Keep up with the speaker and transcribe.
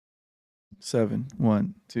7.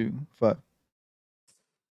 1, 2, 5.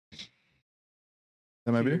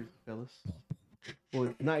 That my beer? Cheers, fellas. Well,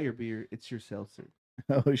 it's not your beer, it's your seltzer.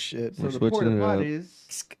 Oh shit. So We're the switching porta it pot up.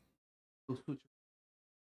 is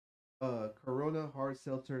Corona hard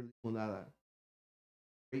seltzer limonada.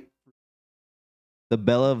 Great. The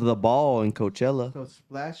bella of the ball in Coachella. So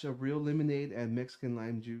splash of real lemonade and Mexican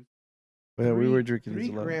lime juice. Yeah, we were drinking 3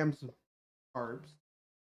 these a lot. grams of carbs,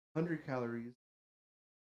 100 calories,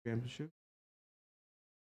 grams of sugar.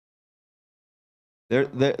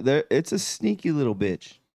 They're, it's a sneaky little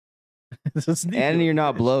bitch. It's a sneaky And you're little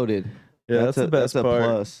not bitch. bloated. Yeah, that's the best That's a part.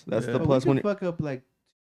 plus. That's Yeah. the But plus we when could fuck up like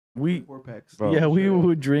We 4 packs. Bro, yeah, we Sure.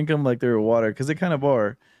 would drink them like they were water because they kind of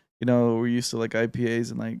are. You know, we're used to like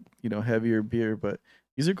IPAs and like, you know, heavier beer, but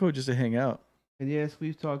these are cool just to hang out. And yes,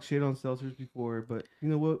 we've talked shit on seltzers before, but you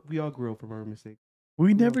know what? We all grow from our mistakes.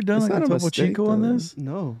 We never done It's like a not a Topo mistake, Chico on though. this.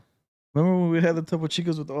 No. Remember when we had the Topo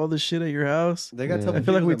Chicos with all this shit at your house? They got Yeah. Topo I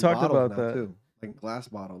feel like Chicos we in talked bottles about now, that. too. Like glass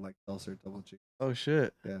bottle, like seltzer double chicken. Oh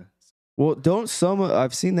shit. Yeah. well, don't some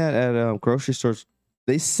I've seen that at grocery stores.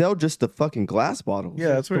 They sell just the fucking glass bottles. Yeah,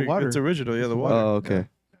 that's the where water. it's original. Yeah, It's the the water. Oh, okay.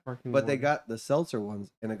 Sparkling But they water. got the seltzer ones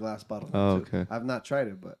in a glass bottle. now, Oh, too. okay. I've not tried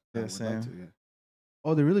it, but Yeah, I would same. like to. Yeah.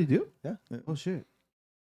 Oh, they really do? Yeah. Oh shit.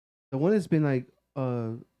 The one that's been like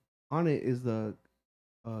on it is the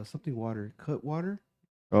something water. Cut water?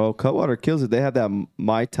 Oh, Cutwater kills it. They have that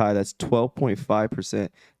Mai Tai that's 12.5%.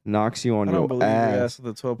 Knocks you on I don't your believe ass. your ass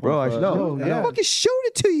with the 12.5. Bro, I No, No, I yeah. fucking showed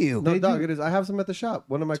it to you. No, They dog, do- it is. I have some at the shop.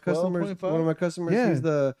 One of my customers. 12.5? One of my customers. Yeah. He's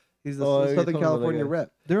the Oh, you're Southern talking about that California guy.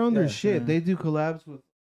 rep. They're on their Yeah. shit. Yeah. They do collabs with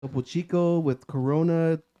Topo Chico, with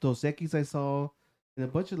Corona, Dos Equis I saw, and a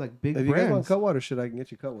bunch of like big If you guys want brands. Cutwater shit, I can get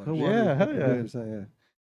you Cutwater. Cutwater. Yeah, hell yeah. 100%, yeah.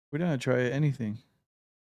 We're not gonna try anything.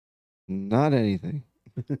 Not anything.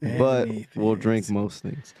 But we'll drink Anything. most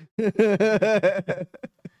things. We're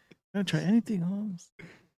gonna try anything, Holmes.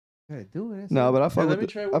 Yeah, do it. No, but I fuck let me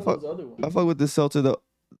with try the, one I of fuck, those other ones. I fuck with this seltzer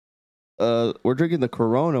though. We're drinking the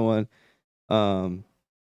Corona one.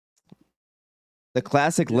 The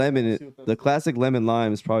classic lemon, the classic lemon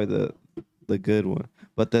lime is probably the good one.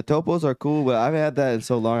 But the Topos are cool, but I've had that in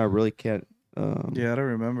so long I really can't Yeah, I don't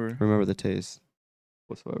remember. remember the taste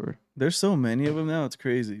whatsoever. There's so many of them now. It's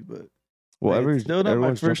crazy, but Well, like, it's still not my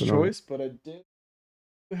everyone's first jumping on it. choice. But I did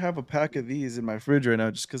have a pack of these in my fridge right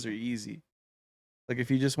now just because they're easy. Like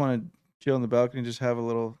if you just want to chill on the balcony, and just have a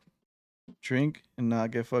little drink and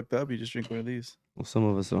not get fucked up, you just drink one of these. Well, some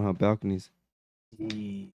of us don't have balconies.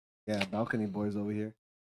 Yeah, balcony boys over here.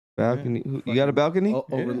 Balcony? You got a balcony?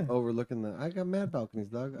 Yeah. Overlooking the. I got mad balconies,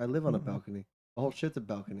 dog. I live on a balcony. The whole shit's a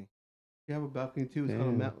balcony. You have a balcony too. It's on a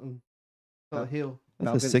Damn. mountain. It's on a hill. That's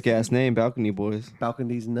balcony- a sick ass name, Balcony Boys.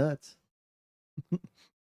 Balcony's nuts.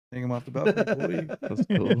 Hang them off the balcony. Boy. That's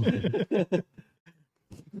cool.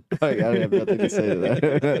 I don't have nothing to say to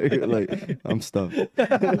that. Like, I'm stuffed.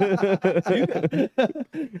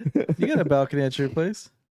 You got a balcony at your place?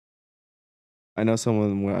 I know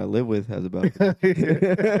someone where I live with has a balcony.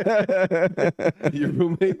 Your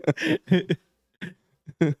roommate.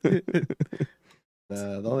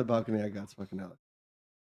 The only balcony I got is fucking out.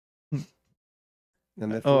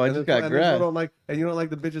 And if, Oh, I and just if- got and grass. You don't like, and you don't like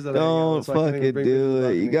the bitches that Don't so I can't even fucking bring do bitches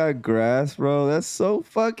it. You balcony. got grass, bro. That's so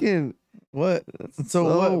fucking. What? That's So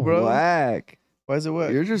what, bro? Whack. Why is it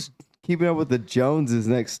what? You're just keeping up with the Joneses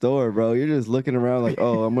next door, bro. You're just looking around like,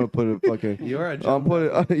 oh, I'm gonna put a fucking. You're a I'm Jones.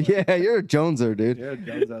 putting. Yeah, you're a Joneser, dude. You're a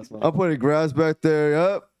Jones ass I'm putting grass back there.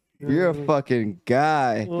 Up. You're a fucking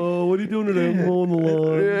guy. Oh, what are you doing today? I'm mowing the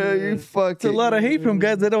lawn. Yeah, you fucking. It's a lot of hate from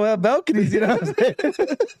guys that don't have balconies. You know what I'm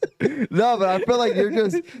saying? No, but I feel like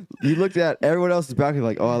you looked at everyone else's balcony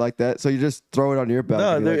like, oh, I like that. So you just throw it on your No,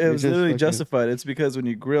 balcony. like, it you're was just literally fucking- justified. It's because when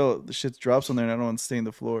you grill, the shit drops on there, and I don't want to stain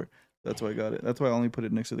the floor. That's why I got it. That's why I only put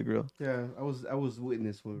it next to the grill. Yeah, I was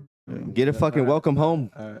witness for. Yeah. Get a fucking welcome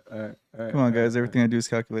home. All right. Come on, guys. Everything I do is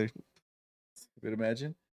calculated. You could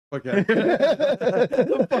imagine. Fuck out of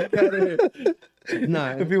here. Fuck out of here. Nah,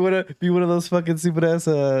 If you wanna be one of those fucking stupid ass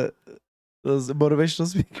those motivational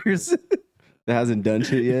speakers. That hasn't done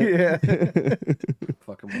shit yet. Yeah.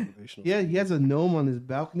 Fucking motivational. yeah, he has a gnome on his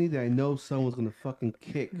balcony that I know someone's gonna fucking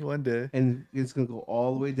kick, One day. and it's gonna go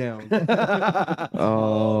all the way down.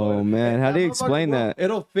 Oh man, how do you explain that?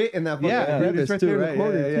 It'll fit in that fucking Yeah, dude, crevice it's right too, there in the right?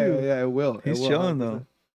 corner, yeah, too. yeah, it will. He's it will, chilling 100%. though.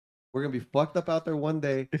 We're gonna be fucked up out there one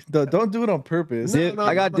day. Don't do it on purpose. No,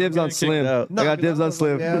 I got dibs on kicked Slim. out. I got dibs on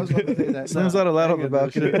Slim. Yeah, I was about to say that. Slim's not allowed on the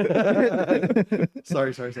balcony.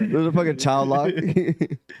 Sorry. There's a fucking child lock.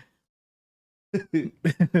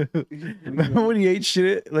 Remember when he ate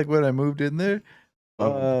shit? Like when I moved in there?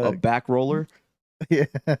 A back roller. Yeah.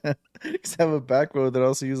 Because I have a back row that I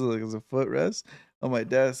also use like as a footrest. on my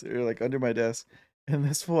desk or like under my desk, and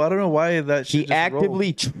this fool, I don't know why that shit He just rolled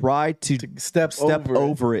actively tried to to step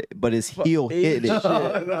over it, but his heel hit it.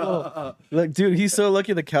 No. Like, dude, he's so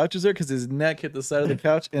lucky the couch is there because his neck hit the side of the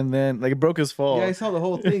couch and then like it broke his fall. Yeah, I saw the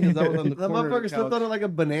whole thing because I was on the That corner of motherfucker the slept couch. on it like a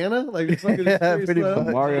banana. Like fucking Yeah, straight pretty slept.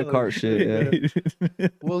 much. Mario Kart shit. Yeah.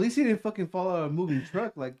 Well, at least he didn't fucking fall out of a moving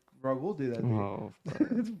truck like Raul did that day. Oh,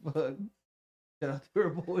 Fuck. Shout out to our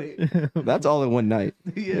boy. that's all in one night.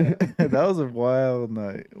 Yeah. That was a wild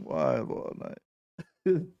night. Wild night.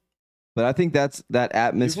 But I think that's that People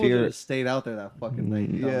atmosphere. just stayed out there that fucking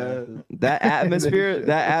night. Mm, dumbasses. That atmosphere.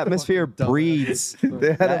 That atmosphere Fucking dumbass. breeds. They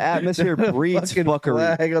had That a- atmosphere breeds fucking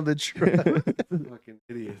fuckery. flag on the truck. Fucking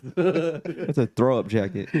idiot. That's a throw up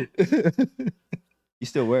jacket. You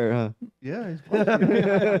still wear it, huh? Yeah. It's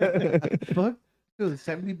fuck. Fuck. Dude,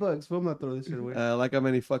 $70. Well, I'm not throwing this shit away. Like how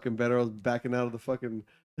many fucking better I was backing out of the fucking.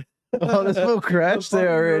 Oh, this fool crashed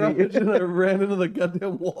there already. And I ran into the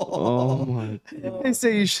goddamn wall. Oh my! They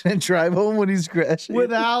say you shouldn't drive home when he's crashing.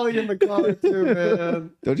 With Allie in the car too,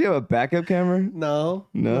 man. Don't you have a backup camera? No,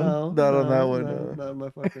 No? Not on that one, no, no. not in my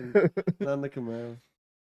fucking, not in the Camaro.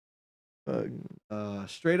 Fuck.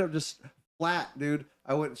 Straight up, just flat, dude.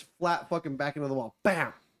 I went flat, fucking back into the wall.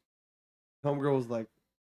 Bam. Homegirl was like,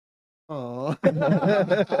 "Oh."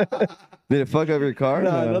 Did it fuck up your car?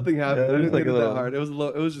 No, nothing happened. Yeah, I it didn't was like hit it a that little- hard. It was low.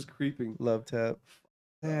 It was just creeping. Love tap.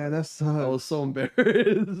 Yeah, that I sucks. was so embarrassed.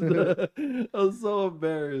 I was so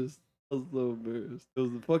embarrassed. I was so embarrassed. It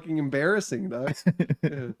was fucking embarrassing, dog.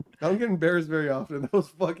 Yeah. I don't get embarrassed very often. That was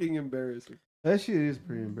fucking embarrassing. That shit is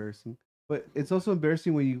pretty embarrassing. But it's also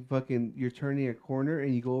embarrassing when you're turning a corner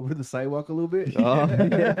and you go over the sidewalk a little bit. Oh.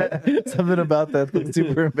 Yeah. Something about that looks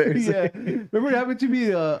super embarrassing. Yeah. Remember it happened to me,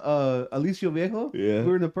 Alicio Viejo? Yeah. We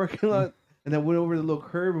were in the parking lot and I went over the little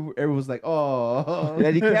curb and everyone was like, oh. Yeah,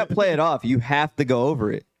 you can't play it off. You have to go over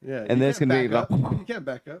it. Yeah. And you then it's can't gonna be back like- up. You can't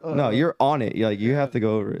back up. No, you're on it. You have to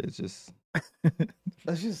go over it. It's just.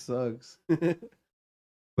 That just sucks. But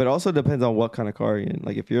it also depends on what kind of car you're in.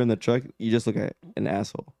 Like if you're in the truck, you just look at an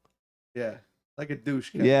asshole. Yeah. Like a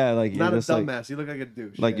douche. Kevin. Yeah, like you're Not a just like, dumbass. You look like a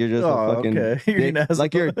douche. like yeah. you're just Oh, a fucking okay. You're an dick, asshole.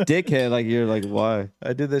 like you're a dickhead. Like you're like why?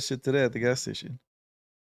 I did that shit today at the gas station.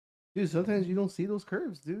 Dude, sometimes you don't see those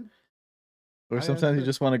curves, dude. Or I sometimes you understand.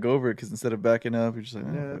 just want to go over it because instead of backing up, you're just like,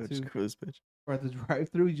 Yeah, oh, that just too. screw this bitch. Or at the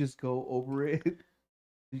drive-through, you just go over it.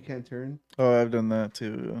 You can't turn. Oh, I've done that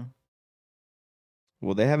too. Yeah.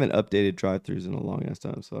 Well, they haven't updated drive-throughs in a long ass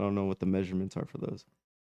time, so I don't know what the measurements are for those.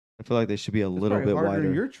 I feel like they should be a It's little probably bit harder in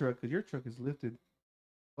wider. your truck because your truck is lifted.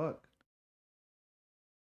 Fuck.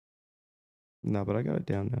 No, but I got it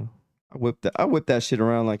down now. I whip that shit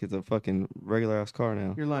around like it's a fucking regular ass car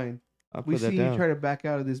now. You're lying. I We put that see you down. try to back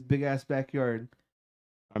out of this big ass backyard.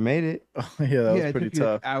 I made it. Oh, yeah, that was it pretty took you,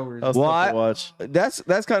 like, tough. hours. That was Well, tough I- to watch.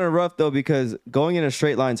 That's kind of rough though because going in a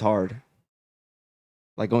straight line's hard.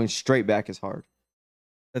 Like going straight back is hard.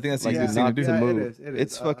 I think that's Like, the you're easiest thing to not do. to move. It is.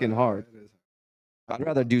 It's fucking hard. It is. I'd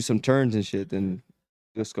rather do some turns and shit than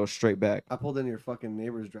just go straight back. I pulled in your fucking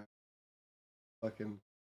neighbor's drive. Fucking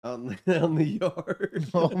out in the yard.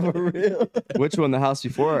 Oh, for real? Which one? The house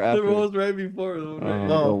before or The after? one was right before. The one right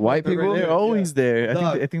Oh, the white they're right people? there, They're always there.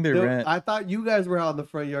 Dog, I think they They- rent. I thought you guys were out in the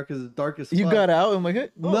front yard because it's dark as You fuck. got out. I'm like, hey,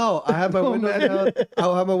 oh. No, I had my Oh, windows man. down.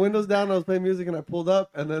 I had my windows down. I was playing music and I pulled up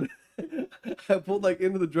and then I pulled like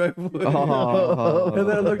into the driveway. Oh. And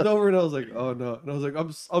then I looked over and I was like, "Oh no!" And I was like,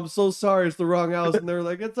 "I'm so sorry, it's the wrong house." And they were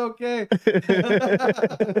like, "It's okay." And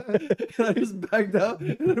I just backed out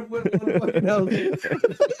and I went in the fucking house.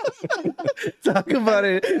 Talk about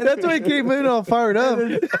it. That's why he came in all fired up.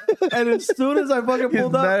 And as soon as I fucking He's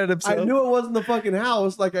pulled mad up, at himself. I knew it wasn't the fucking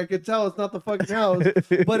house. Like I could tell it's not the fucking house.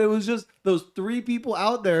 But it was just those three people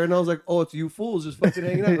out there, and I was like, "Oh, it's you fools just fucking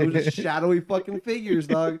hanging out." It was just shadowy fucking figures,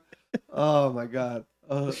 dog. Oh my god.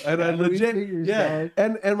 And I Shadowy legit, figures, yeah.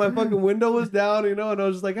 dog. And my fucking window was down, you know, and I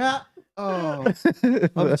was just like, "Ah, oh,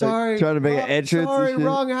 I'm sorry." Trying to make an Wrong- entrance and Sorry, shit.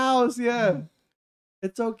 wrong house. Yeah,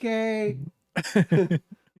 it's okay.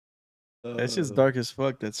 That's just dark as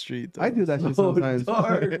fuck. That street. Though. I do that shit So sometimes.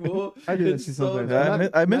 dark, fool. I do that It's shit so sometimes.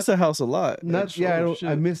 dark. I miss the house a lot. Not That's- yeah. oh, I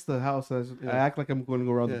shit. miss the house. I Yeah. act like I'm going to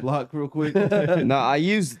go around Yeah. the block real quick. No, I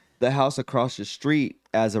use the house across the street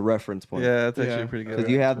as a reference point. Yeah, that's actually Yeah. pretty good.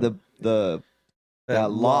 Because you have the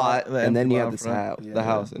that lot, that and then empty you lot have in this front. house, Yeah. the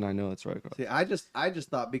house, and I know it's right across. See, I just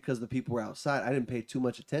thought because the people were outside, I didn't pay too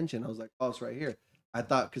much attention. I was like, "Oh, it's right here." I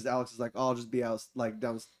thought because Alex is like, "Oh, I'll just be out like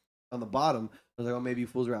down on the bottom." I was like, "Oh, maybe you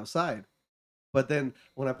fools are outside." But then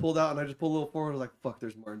when I pulled out and I just pulled a little forward, I was like, "Fuck,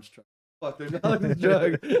 there's Martin's truck. Fuck, there's Alex's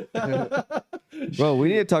truck." Bro, we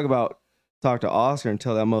need to talk to Oscar and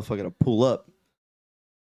tell that motherfucker to pull up.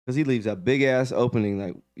 Because he leaves a big ass opening.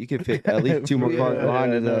 Like you could fit at least 2 more cars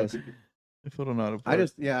behind his ass. If I don't know how to I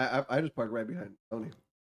park. just park right behind Tony.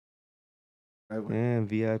 Right where- Man,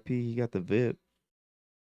 VIP, he got the VIP.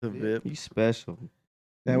 the VIP. You special.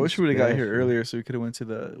 Yeah, I You wish we would have got here special. earlier so we could have went to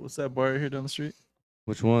the what's that bar here down the street?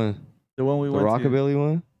 Which one? The one we The went Rockabilly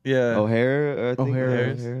one? to. Yeah. O'Hara? I think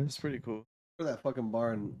O'Hara's. It's pretty cool. For that fucking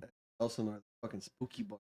bar in Elsinore, fucking spooky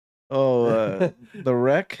bar. Oh, the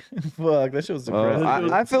wreck. Fuck, that shit was depressing.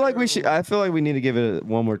 I feel like we should. I feel like we need to give it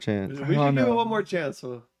one more chance. We should Oh, give no. it one more chance.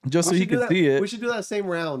 So Just so we he should do could that- see it. We should do that same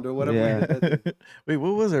round or whatever. Yeah. We did. Wait,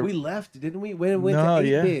 what was it? We left, didn't we? We went No, to 8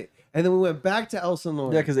 yeah. bit, and then we went back to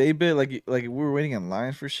Elsinore. Yeah, because 8-bit, like we were waiting in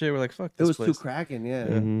line for shit. We're like, fuck it this was place. too cracking. Yeah,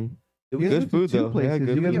 Mhm. It You was guys Good went to food, two though. Yeah, places.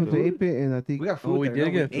 good You guys food. went to 8-bit, and I think we got food. Oh, we there. did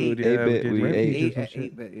No, get food. ate. Yeah, 8-bit, we did. ate. Ate some at shit.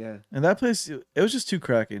 8 bit. Yeah, And that place, it was just too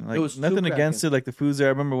cracking. Like It was too nothing against cracking. it. Like the food's there. I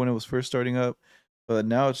remember when it was first starting up, but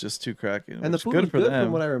now it's just too cracking. and the which food good was for good them.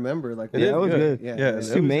 from what I remember. Like It Yeah, is it was good. Yeah, Yeah, yeah. It's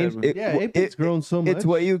it too was main. everywhere. It, yeah, 8-bit's it- grown so much. It's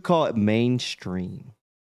what you call it mainstream.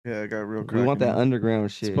 Yeah, it got real We cracking. want that now.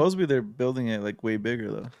 underground shit, Supposedly they're building it like way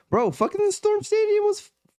bigger though. bro. Fucking the Storm Stadium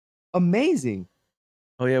was amazing,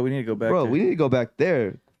 Oh yeah, we need to go back. bro. there. We need to go back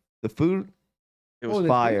there. The food, It Oh, was and it's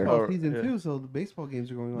fire. baseball Oh, season yeah. too, so the baseball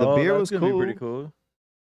games are going on. The beer that's was gonna be cool. pretty cool.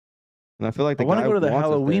 and I feel like I the want to guy go to the wants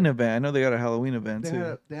us Halloween there. event. I know they got a Halloween event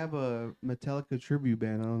too. They have a Metallica tribute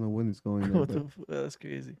band. I don't know when it's going there. What but, that's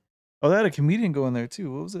crazy. Oh, they had a comedian going there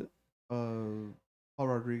too. What was it? Paul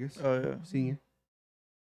Rodriguez, Oh yeah. senior.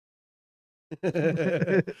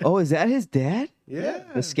 Oh, is that his dad? yeah.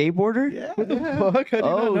 The skateboarder? Yeah. What the fuck? I did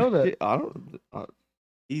not know that. shit. I don't.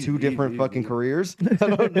 Easy, Two different easy, fucking easy. careers. I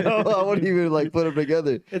don't know. I wouldn't even like put them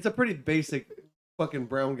together. It's a pretty basic fucking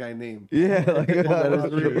brown guy name. Yeah, like, that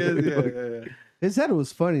is Rodriguez, true. yeah. His dad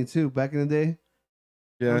was funny too back in the day.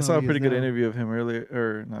 Yeah, I Oh, saw a he pretty is good now. interview of him earlier,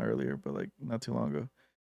 or not earlier, but like not too long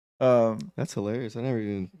ago. That's hilarious. I never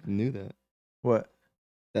even knew that. What?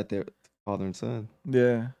 That they're father and son.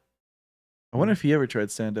 Yeah. I wonder if he ever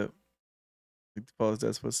tried stand up, like to follow his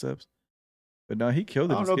dad's footsteps. But no, he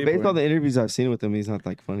killed I it. don't know. in Based on skateboarding. the interviews I've seen with him, he's not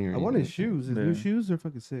like funny or I anything. want his shoes. His new Yeah. shoes are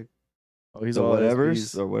fucking sick. Oh, he's The all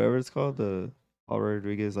whatever's SBs. or whatever it's called. The Paul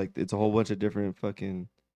Rodriguez. Like it's a whole bunch of different fucking.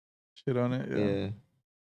 Shit on it. Yeah. Yeah.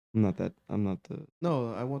 I'm not that. I'm not the.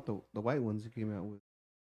 No, I want the white ones he came out with.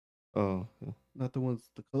 Oh. Not the ones,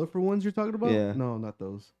 the colorful ones you're talking about. Yeah. No, not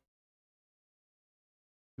those.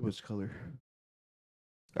 Too much color.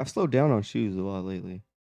 I've slowed down on shoes a lot lately.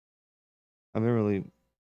 I've been really.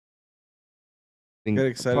 Get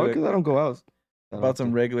excited Probably 'cause I don't go out. that Bought some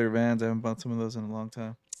often. regular Vans. I haven't bought some of those in a long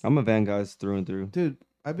time. I'm a Van guy through and through. Dude,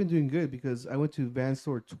 I've been doing good because I went to Van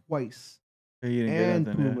store twice Yeah, you didn't and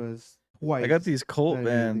get nothing, yeah. Pumas twice. I got these Colt Not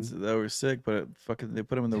Vans anything. that were sick, but fucking they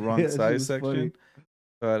put them in the wrong Yeah, that shit size was section. funny.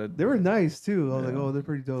 So I had to- They were nice too. I was like, Yeah. oh, they're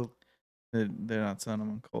pretty dope. They're not selling them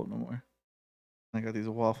on Colt no more. I got these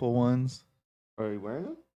waffle ones. Are you wearing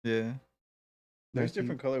them? Yeah. There's Nike-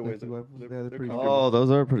 different colorways. Nike waffles. Yeah, they're pretty comfortable. Oh,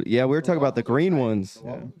 those are pretty. Yeah, we were talking about the green ones.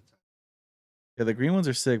 Yeah. Yeah, the green ones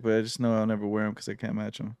are sick, but I just know I'll never wear them because I can't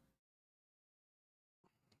match them.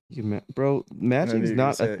 Bro, matching's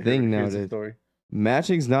not a thing nowadays.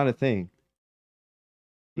 Matching's not a thing.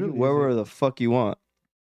 You Really can wear isn't. whatever the fuck you want.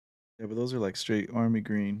 Yeah, but those are like straight army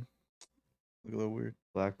green. Look a little weird.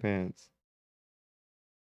 Black pants.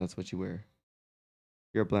 That's what you wear.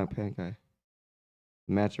 You're a black pant guy.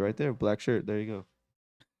 Match it right there. Black shirt. There you go.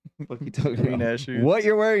 Fuck you talking Green about? ass shoes. What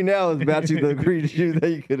you're wearing now is matching the green shoe that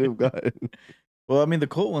you could have gotten. Well, I mean, the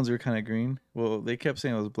Colt ones were kind of green. Well, they kept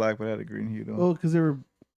saying it was black, but I had a green hue. Oh, because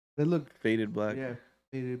they look Faded black. yeah,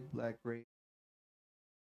 faded black gray.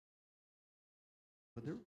 But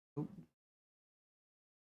they're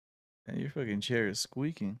And your fucking chair is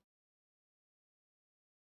squeaking.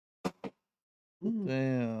 Mm.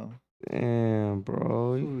 Damn. Damn,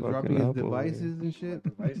 bro. You Ooh, fucking dropping his up over here. devices and shit.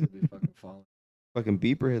 Devices be fucking falling. Fucking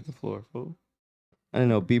beeper hit the floor, fool. I didn't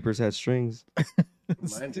know beepers had strings.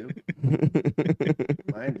 Mine do.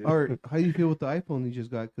 Mine do. Or how do you feel with the iPhone you just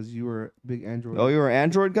got? Because you were a big Android. Oh, you're an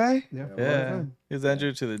Android guy? yeah, for a long Yeah. time. He's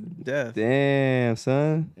Andrew to the death. Damn,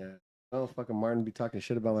 son. Yeah. Oh, fucking Martin be talking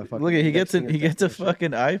shit about my fucking. Look at he gets a indexing he gets a and shit.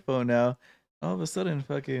 fucking iPhone now. All of a sudden,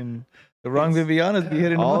 fucking the wrong Vivianas be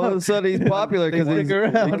hitting him All up. of a sudden he's popular They because stick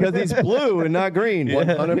around. he's blue and not green. Yeah.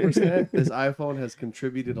 100%. This iPhone has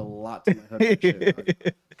contributed a lot to my hood rat shit.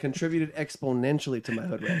 dog. Contributed exponentially to my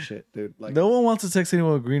hood rat shit, dude. Like No one wants to text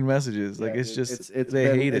anyone with green messages. Like yeah, it's dude, just it's they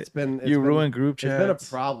been, hate it's it. Been, it's You been, ruin group It's chats. been a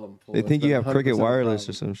problem. fool. They It's think been you have 100% Cricket a Wireless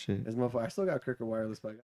or problem. some shit. This motherfucker, I still got Cricket Wireless,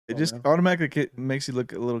 but It oh, just man. automatically makes you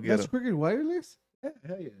look a little That's ghetto. Cricket Wireless? Yeah,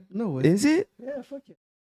 hell yeah. No way. Is it? Yeah, fuck yeah.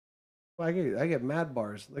 Well, I get mad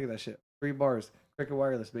bars. Look at that shit. 3 bars. Cricket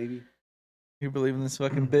Wireless, baby. You believe in this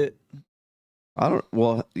fucking bit? I don't.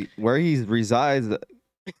 Well, where he resides,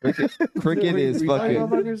 cricket is fucking.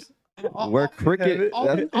 Motherfuckers. Where cricket.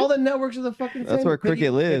 All the networks are the fucking same. That's where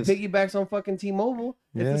cricket lives. It piggybacks on fucking T-Mobile.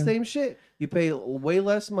 It's Yeah. the same shit. You pay way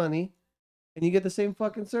less money, and you get the same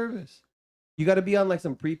fucking service. You got to be on like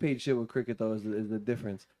some prepaid shit with cricket though. Is the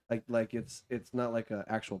difference? Like it's not like an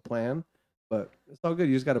actual plan, but it's all good.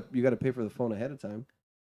 You gotta pay for the phone ahead of time.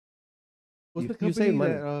 What's You- the you save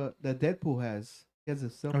company money. that Deadpool has? He has a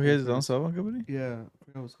cell. Oh, he has his phone own service. cell phone company? Yeah, I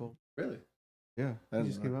forgot what it's called. Really? Yeah, I he didn't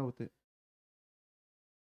just know came that. out with it.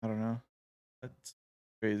 I don't know. That's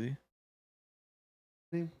crazy.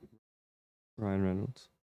 Ryan Reynolds,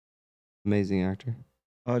 amazing actor.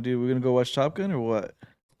 Oh, dude, we're gonna go watch Top Gun or what?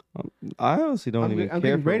 I honestly don't even I'm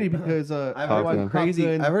care. getting ready because I've Top heard Gun. crazy.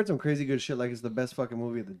 Top Gun- I've heard some crazy good shit. Like it's the best fucking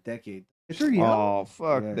movie of the decade. It's already out. Oh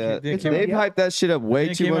fuck Yeah. that! It They've came out- hyped that shit up way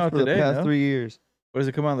it too came much out for the today, past no? 3 years. Or does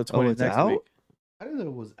it come out on the Oh, 20th it's next out? week? I didn't know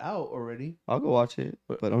it was out already. I'll go watch it,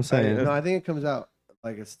 But but I'm saying I- No, I think it comes out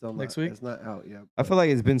like it's still Next not, week? It's not out yet. I feel like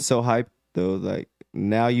it's been so hyped though. Like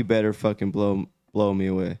now, you better fucking blow me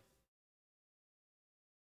away.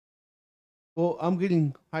 Well, I'm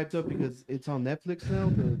getting hyped up because it's on Netflix now,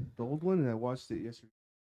 the old one, and I watched it yesterday.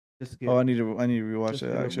 Just to get, Oh, I need to rewatch Just it.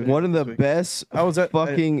 get Actually, One of the this week. best I was at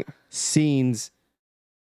fucking scenes,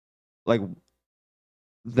 like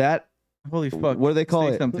that. Holy fuck! What do they call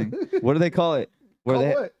Say it? something. What do they call it? Where Call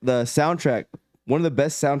they what? the soundtrack. One of the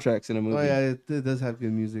best soundtracks in a movie. Oh yeah, it does have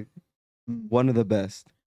good music. One of the best.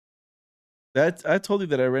 That I told you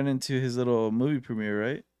that I ran into his little movie premiere,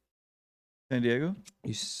 right? San Diego.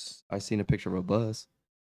 I seen a picture of a bus.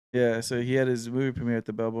 Yeah, so he had his movie premiere at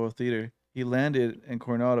the Balboa Theater. He landed in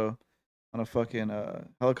Coronado on a fucking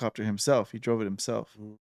helicopter himself. He drove it himself.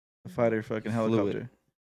 A fighter fucking Flew it. helicopter.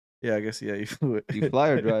 Yeah, I guess yeah, he flew it. You fly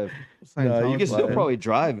or drive? No, You can still fly. probably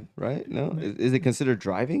drive, right? No, is it considered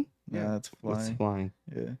driving? Nah, it's Well, it's flying.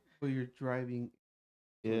 flying. Yeah, But you're driving.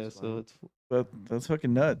 Yeah, it's so flying. it's but that's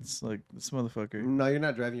fucking nuts. Like this motherfucker. No, you're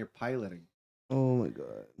not driving. You're piloting. Oh my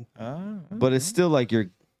god. but it's still like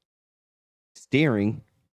you're steering.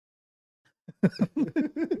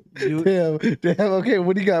 damn. Okay,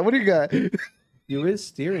 what do you got? What do you got? You is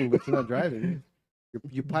steering, but you're not driving.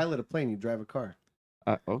 You pilot a plane. You drive a car.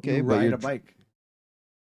 Okay, You but ride you're a bike.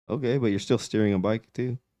 okay, but you're still steering a bike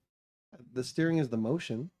too. The steering is the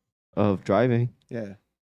motion. Of driving. Yeah.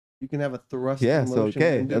 You can have a thrust. Yeah, so motion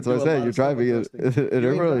okay, and that's do what I a said. lot You're of stuff with driving those it. things. It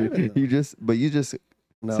You ain't earlier. driving, though. You just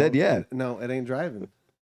No, said yeah. No, it ain't driving.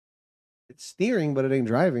 It's steering, but it ain't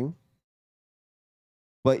driving.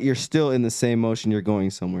 but you're still in the same motion. You're going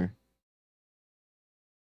somewhere.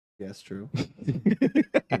 Yes, true.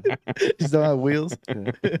 Just don't have wheels.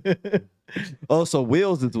 Oh, so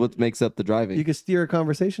wheels is what makes up the driving. You can steer a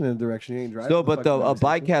conversation in a direction. You ain't driving. So, but fucking a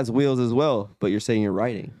bike conversation. has wheels as well. But you're saying you're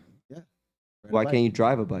riding. Ride a Why bike. can't you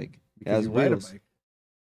drive a bike? It Because has you ride a wheels. bike.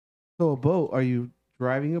 So a boat? Are you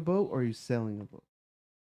driving a boat or are you sailing a boat?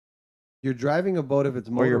 You're driving a boat if it's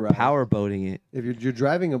Or motorized. you're power boating it. If you're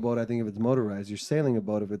driving a boat, I think if it's motorized. You're sailing a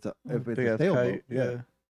boat if it's a Big a ass sailboat. kite, Yeah.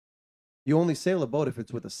 You only sail a boat if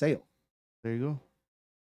it's with a sail. There you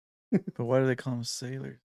But why do they call them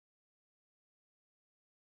sailors?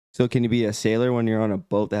 So can you be a sailor when you're on a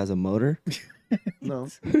boat that has a motor? No.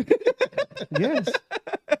 go. Yes.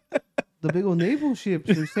 The big old naval ships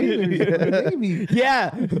are sailors. for the Navy.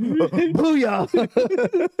 Yeah. Booyah.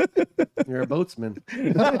 You're a boatsman.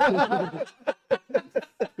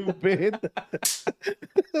 Stupid.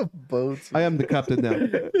 Boats. I am the captain now.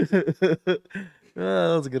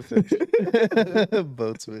 That was a good finish.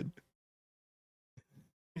 Boatsman.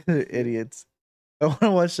 Idiots. I want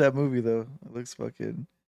to watch that movie though. It looks fucking.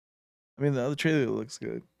 I mean, the other trailer looks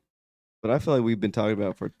good. But I feel like we've been talking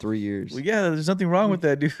about it for 3 years. Well, yeah, there's nothing wrong with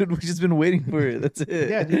that, dude. We've just been waiting for it. That's it.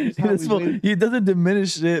 Yeah, dude, it's how It's we full- waited. it doesn't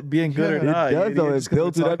diminish it being good Yeah, or it not. It does you though. idiot, It just 'cause we're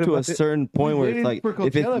builds it up talking to a about it. certain point where it's Waited like, for if Coachella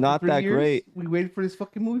it's for not 3 that years. great, We waited for this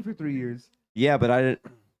fucking movie for 3 years. yeah. But I didn't.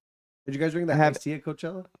 Did you guys drink that have- iced tea at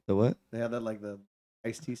Coachella? The what? They had that like the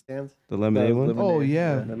iced tea stands. The lemonade one? Lemonade, Oh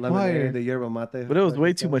yeah, The fire. lemonade, the yerba mate. But it was way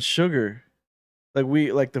fucking too stuff. much sugar.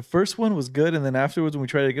 Like the first one was good, and then afterwards when we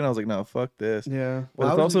tried it again, I was like, no, fuck this. Yeah. But Well,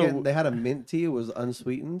 I it's was also getting, they had a mint tea. It was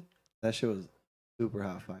unsweetened. That shit was super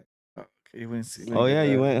hot fire. Okay, you wouldn't see- Oh yeah,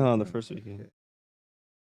 you that. went on the first weekend.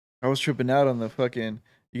 I was tripping out on the fucking.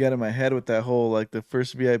 You got in my head with that whole like the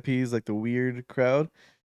first VIPs, like the weird crowd.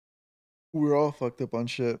 We were all fucked up on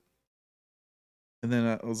shit. And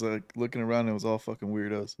then I was like looking around, and it was all fucking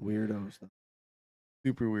weirdos, Weirdo stuff.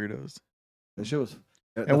 super weirdos. That shit was.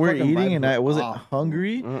 And we're eating, and I wasn't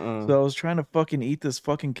hungry, Uh-uh. so I was trying to fucking eat this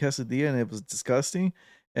fucking quesadilla, and it was disgusting.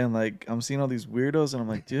 and like I'm seeing all these weirdos, and I'm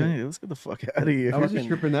like, dude, let's get the fuck out of here. I was just Fucking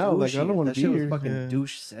tripping out. Like, I don't douchey. wanna That be shit was here. fucking Yeah.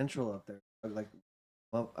 douche central up there. Like,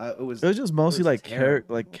 well, it was. It was just mostly was like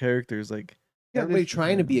terrible. characters, like Everybody this-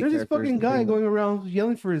 trying to be a There's this character. fucking is the guy thing. going around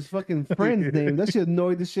yelling for his fucking friend's name. That shit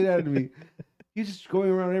annoyed the shit out of me. He's just going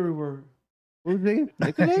around everywhere. What was his name? I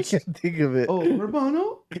Nicholas? can't think of it. Oh,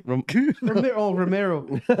 Romano? Ram- Romero. Oh, Romero.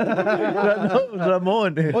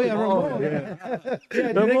 Ramon. Oh, yeah, Ramon. Oh, Yeah,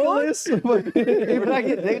 Ramon? Nicholas. Where did I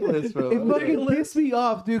get Nicholas from? It fucking pissed me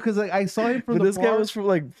off, dude, because like I saw him from But the this guy bar. was from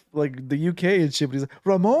like the UK and shit. But he's like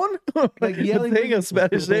Ramon, Like yelling- saying a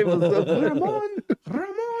Spanish name. Was Ramon,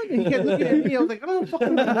 Ramon, and he kept looking at me. I was like, I don't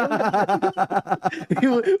fucking know. he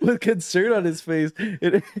with concern on his face.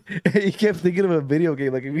 He kept thinking of a video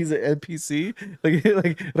game, like if he's an NPC,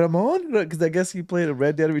 like Ramon, because I guess he played a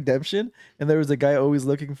Red Dead Redemption, and there was a guy always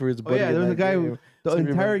looking for his Oh buddy. yeah, in there was a that guy game. who the So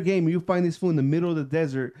entire game you find this fool in the middle of the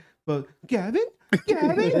desert. But Gavin,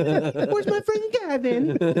 where's my friend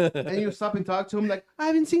Gavin? And you stop and talk to him like, I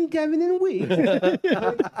haven't seen Gavin in weeks.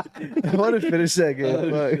 I want to finish that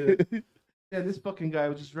game. Fuck. Yeah, this fucking guy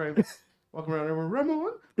was just walking around everyone.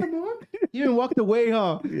 Ramon, Ramon. He even walked away,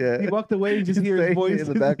 huh? Yeah. He walked away and just Just hear his saying it voice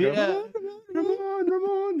in the background. Yeah. Ramon,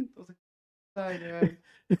 Ramon. I was like, "Hi, man."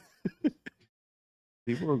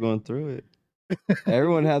 People were going through it.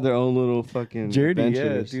 Everyone had their own little fucking Journey, yeah,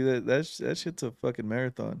 adventures. dude. That shit's a fucking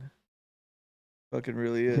marathon. Fucking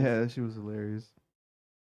really is. Yeah, that shit was hilarious.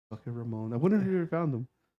 Fucking Ramon. I wonder if you ever found him.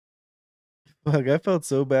 Fuck, I felt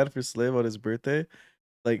so bad for Slave on his birthday,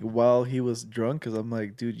 like while he was drunk, because I'm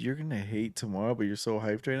like, dude, you're gonna hate tomorrow, but you're so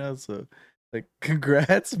hyped right now. So, like,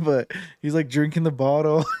 congrats. But he's like drinking the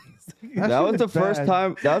bottle. That That was shit the is first bad.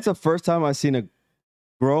 time. That was the first time I seen a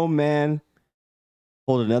grown man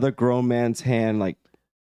hold another grown man's hand, like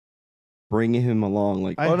bringing him along.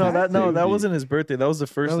 Like, I Oh no, had that no, to that be. wasn't his birthday. That was the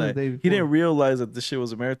first was the night. day He before. didn't realize that this shit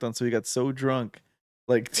was a marathon, so he got so drunk,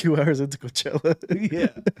 like 2 hours into Coachella. Yeah.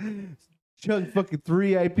 Chug fucking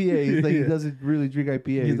 3 IPAs. Like he Yeah. doesn't really drink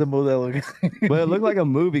IPAs. He's the Modelo guy. but it looked like a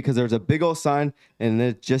movie because there was a big old sign and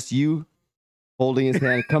it's just you holding his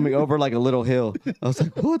hand coming over like a little hill. I was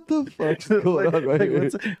like, what the fuck's going on right here?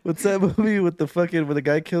 What's that movie with the fucking where the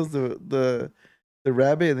guy kills the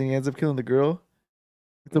rabbit and then he ends up killing the girl?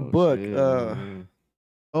 It's a Oh, book. shit, Uh, man.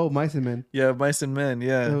 Oh, Mice and Men. yeah, Mice and Men. That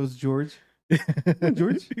Yeah, was George.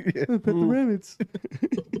 George? Yeah. Pet the rabbits.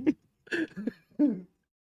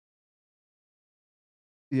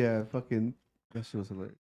 Yeah, fucking. That shit was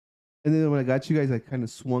hilarious. And then when I got you guys, I kind of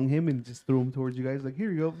swung him and just threw him towards you guys. Like,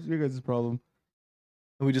 here you go. It's your guys' problem.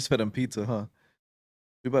 We just fed him pizza, huh?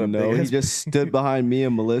 We bought a No, he big-ass just stood behind me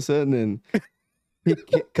and Melissa, and then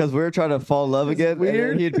because we were trying to fall in love again, and then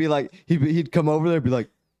weird. he'd be like, he'd come over there, and be like,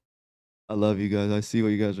 "I love you guys. I see what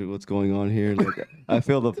you guys are. What's going on here? Like, I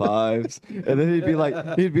feel the vibes." And then he'd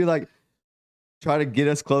be like, try to get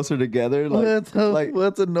us closer together. Like,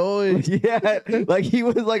 That's annoying. yeah, like he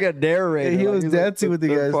was like a narrator. Yeah, he like, was he's like dancing with the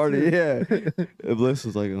third guys, Party. too. Yeah, and Bliss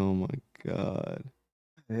was like, "Oh my god,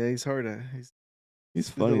 Yeah, he's hard. He's he's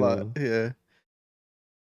a funny." lot. though. Yeah.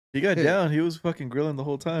 He got Hey. down. He was fucking grilling the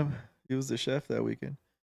whole time. He was the chef that weekend.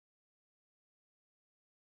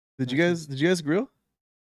 Did you guys grill?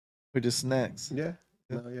 Or just snacks? Yeah.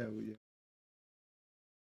 Yeah. No, yeah.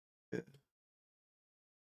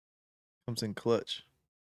 Comes in clutch.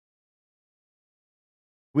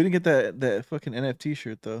 We didn't get that fucking NFT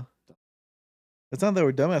shirt though. It's not that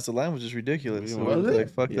we're dumbass. The line was just ridiculous. We So didn't we're want just it. like,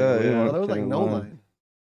 fuck Yeah, that. we didn't Yeah. want Well, there was like Fucking no line. line.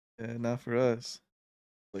 Yeah, not for us.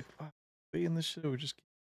 Like, fuck, waiting this shit. We're just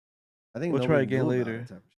I think We'll try nobody again knew about later. it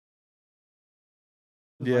type of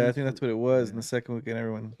shit. yeah. I think that's what it was. And Yeah. the second weekend,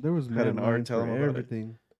 everyone There was had mad an art lines tell for him about it.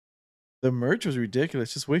 everything. The merch was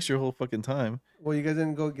ridiculous. Just waste your whole fucking time. Well, you guys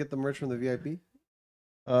didn't go get the merch from the VIP?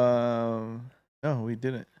 No, we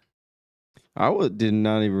didn't. Did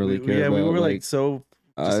not even really care. Yeah, we about, were like so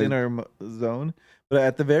just I- in our zone. But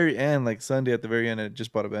at the very end, like Sunday at the very end, I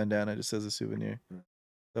just bought a bandana. It just says a souvenir.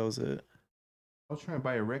 That was it. I was trying to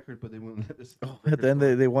buy a record, but they wouldn't let us. At the end,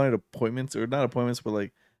 they wanted appointments, or not appointments, but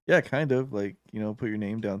like, yeah, kind of like, put your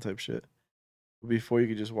name down type shit. Before you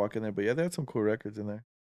could just walk in there. But yeah, they had some cool records in there.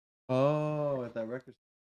 Oh, at that record.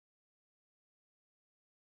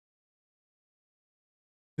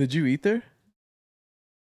 Did you eat there?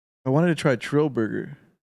 I wanted to try Trill Burger.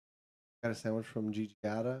 Got a sandwich from Gigi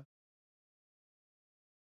Gata.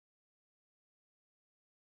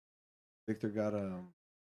 Victor got a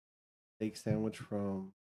steak sandwich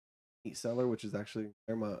from Meat Cellar, which is actually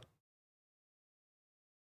Claremont.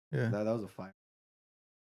 Yeah. That was a fire.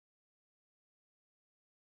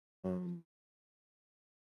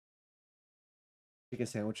 Chicken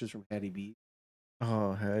sandwiches from Hattie B.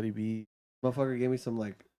 Oh, Hattie B. Motherfucker gave me some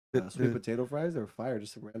like Did- sweet did- potato fries. They were fire,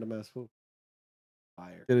 just some random ass food.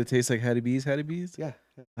 Fire. Did it taste like Hattie B's? Hattie B's? Yeah,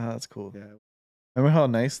 yeah, Oh, that's cool. yeah, Remember how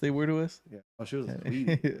nice they were to us? yeah. Oh, she was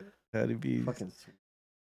sweet. Hattie B's. Fucking sweet.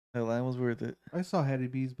 That line was worth it. I saw Hattie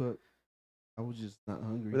B's, but I was just not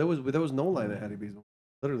hungry. But there was no line at Hattie B's.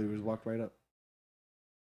 Literally, we just walked right up.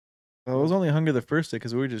 I was only hungry the first day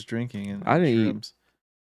because we were just drinking and I didn't eat. shrooms.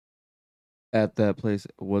 At that place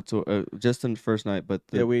whatsoever, just on the first night, but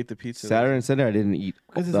the Yeah, we ate the pizza. Saturday and Sunday I didn't eat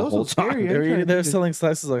 'Cause it's the also whole time. scary. They were, I'm trying to they were think of- selling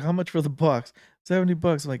slices like, how much for the box?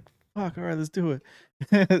 $70. I'm like, fuck, all right, let's do it.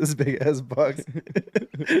 This big ass box.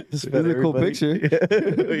 Just It fed was a cool everybody.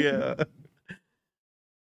 picture. Yeah.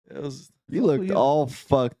 It was, You looked yeah. all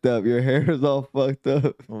fucked up. Your hair was all fucked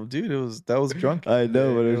up. well, dude, that was drunk. I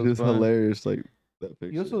know, but it was just fun. hilarious. Like that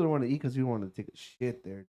picture. You also don't want to eat because you don't want to take a shit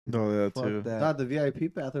there. Oh, yeah, Fuck too. that. God, the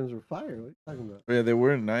VIP bathrooms were fire. What are you talking about? Yeah, they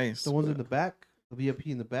weren't nice. The ones in but- the back, the VIP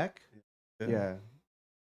in the back. Yeah. Yeah.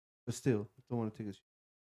 But still, don't want to take a shit.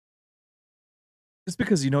 Just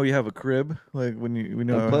because you know you have a crib, like when we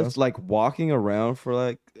know And our plus, house. like walking around for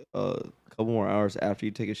like a couple more hours after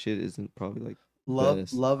you take a shit isn't probably like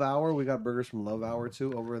best. Love Hour. We got burgers from Love Hour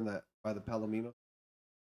too, over in that by the Palomino.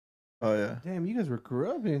 Oh yeah, Damn, you guys were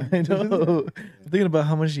grubbing. I know. I'm thinking about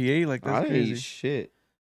how much he ate. Like I that's didn't crazy. eat shit.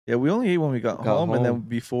 Yeah, we only ate when we got Got home, and then home.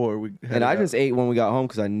 before we. And I just ate when we got home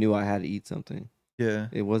because I knew I had to eat something. Yeah.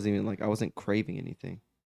 It wasn't even like I wasn't craving anything.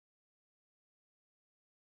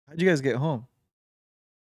 How'd you guys get home?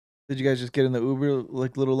 Did you guys just get in the Uber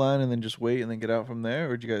like little line and then just wait and then get out from there,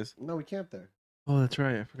 or did you guys? No, we camped there. Oh, that's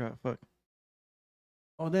right. I forgot. Fuck.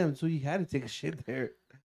 Oh damn! So you had to take a shit there,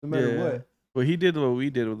 no matter Yeah. what. Well, he did what we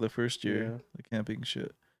did with the first year, Yeah. the camping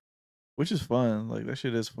shit, which is fun. Like that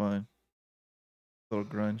shit is fun. Little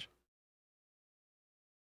grunge.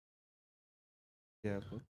 Yeah.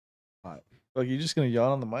 Like you just gonna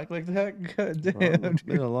yawn on the mic like that? God damn. Well, it's dude.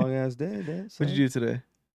 been a long ass day, man. What'd you do today?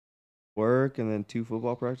 Work and then 2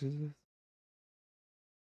 football practices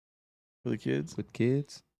For the kids? with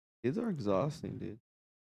kids. Kids are exhausting, dude.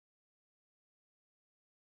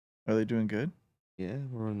 Are they doing good? Yeah,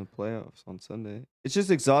 we're in the playoffs on Sunday. It's just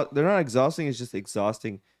They're not exhausting. It's just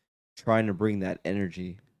exhausting trying to bring that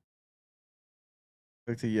energy.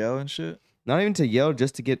 Like to yell and shit? Not even to yell,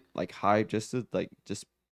 just to get like hype, just to like just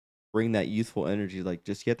bring that youthful energy. Like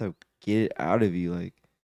just you have to get it out of you. Like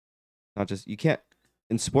not just you can't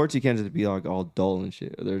in sports you can't just be like all dull and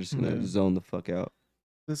shit. Or they're just gonna Yeah. zone the fuck out.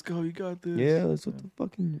 Let's go. You got this. Yeah, that's what the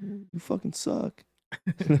fucking you fucking suck.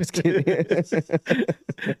 Just kidding.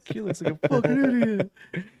 He looks like a fucking idiot.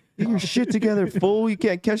 Get your shit together, fool. You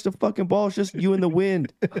can't catch the fucking ball. It's just you in the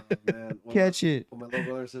wind. Oh, man. When Catch it. my little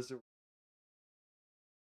brother and sister.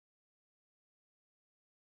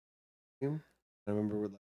 I remember we're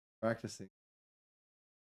like practicing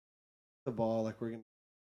the ball, like we're gonna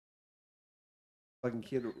fucking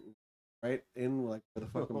kid right in like where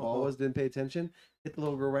the fucking ball was, didn't pay attention, hit the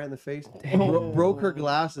little girl right in the face, broke her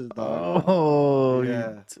glasses, dog. Oh,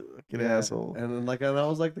 Yeah. you fucking Yeah. asshole. And I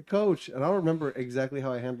was like the coach, and I don't remember exactly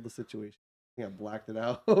how I handled the situation. I think I blacked it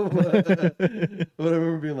out, but I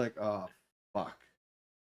remember being like, "Oh, fuck!"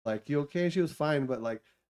 Like, you okay? And she was fine, but like,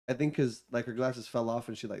 I think because like her glasses fell off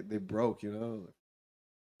and she like they broke, you know,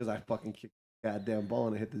 because I fucking kicked the goddamn ball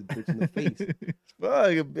and I hit this bitch in the face.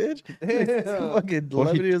 Fuck, a bitch. Damn. Fucking Well,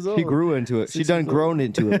 11 years old. She grew into it. She 6 done years old. grown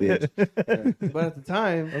into it, bitch. Yeah. But at the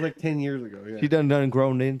time, That was like 10 years ago. Yeah. She done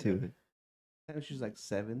grown into it. she was like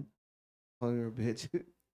 7. Calling her a bitch.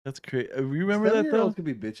 That's crazy. You remember that though? 7-year-olds could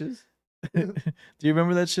be bitches. Do you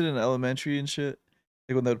remember that shit in elementary and shit?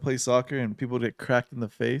 Like when they would play soccer and people would get cracked in the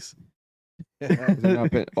face? Well,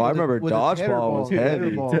 I remember With a tether dodgeball was ball, tether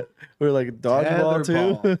heavy. ball. Or like dodgeball too?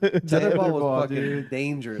 Tetherball was Tetherball, fucking dude.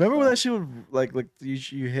 dangerous. Remember when dog. that shit would like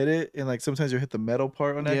you hit it and like sometimes you hit the metal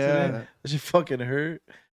part on accident? Yeah. That shit fucking hurt.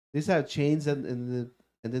 They used to have chains and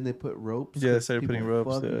then they put ropes. Yeah, they 'cause started people putting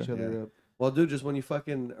ropes, fuck yeah. each other Yeah. up. Well, dude, just when you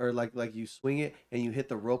fucking or like you swing it and you hit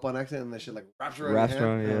the rope on accident and that shit like wraps around Wraps your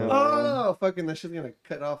hand. around, yeah. Oh, fucking that shit's gonna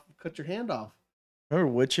cut your hand off.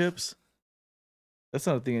 Remember wood chips? That's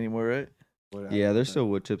not a thing anymore, right? Yeah, there's still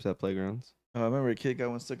wood chips at playgrounds. Oh, I remember a kid got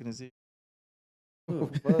one stuck in his ear. Oh,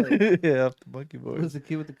 fuck. Yeah, off the monkey Was board. the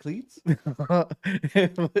kid with the cleats?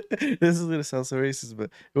 This is gonna sound so racist, but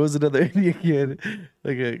it was another Indian kid,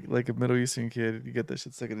 like a Middle Eastern kid. You get that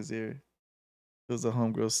shit stuck in his ear. It was a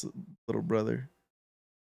homegirl's little brother.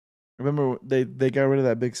 Remember they got rid of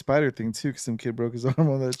that big spider thing too, because some kid broke his arm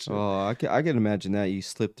on that shit. Oh, I can imagine that. You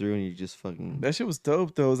slip through and you just fucking That shit was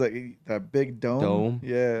dope though. It was like that big dome. Dome?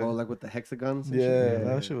 Yeah. Oh, like with the hexagons. And yeah, shit?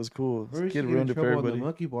 that shit was cool. We This used to kid get in ruined it for trouble on the everybody.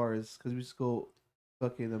 monkey bars because we used to go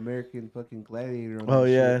fucking American fucking Gladiator. On Oh that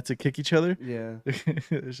yeah, shit. to kick each other. Yeah.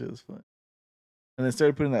 That shit was fun. And they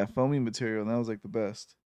started putting that foamy material, and that was like the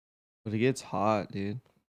best. But it gets hot, dude.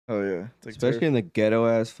 Oh yeah, it's like Especially in the ghetto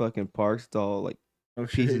ass fucking parks. It's all like oh,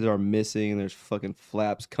 shit. pieces are missing, and there's fucking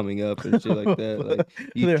flaps coming up and shit like that. Like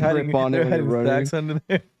you they're trip hiding, on it they're when you're hiding running. stacks under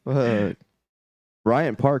there. Fuck.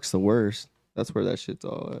 Bryant Park's the worst. That's where that shit's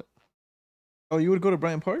all at. Oh, you would go to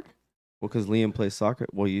Bryant Park? Well, because Liam plays soccer.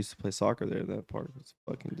 Well, he used to play soccer there. That park was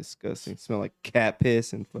fucking disgusting. Smell like cat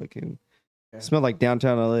piss and fucking Yeah. smelled like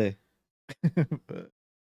downtown LA. But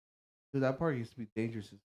Dude, that park used to be dangerous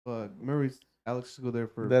as fuck. Remember, Alex used to go there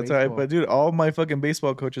for that's all right. baseball But dude, all my fucking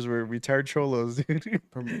baseball coaches were retired cholos, dude.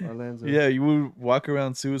 from Orlando. Yeah, you would walk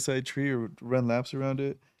around Suicide Tree or run laps around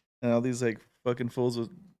it, and all these like fucking fools with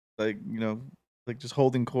like like just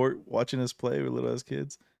holding court, watching us play with little ass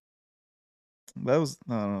kids. That was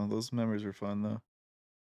I don't know. Those memories were fun though.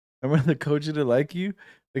 Remember the coach didn't like you?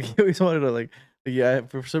 Like he always wanted to like yeah.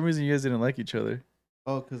 For some reason, you guys didn't like each other.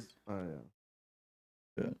 Oh, because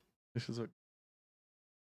yeah, This is what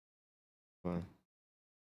Fun.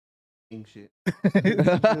 king shit. he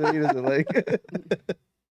doesn't like.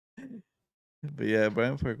 But yeah,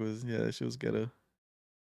 Bryant Park was that shit was ghetto.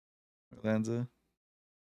 Orlando.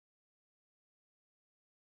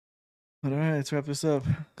 But all right, let's wrap this up.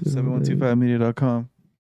 Good 7125media.com.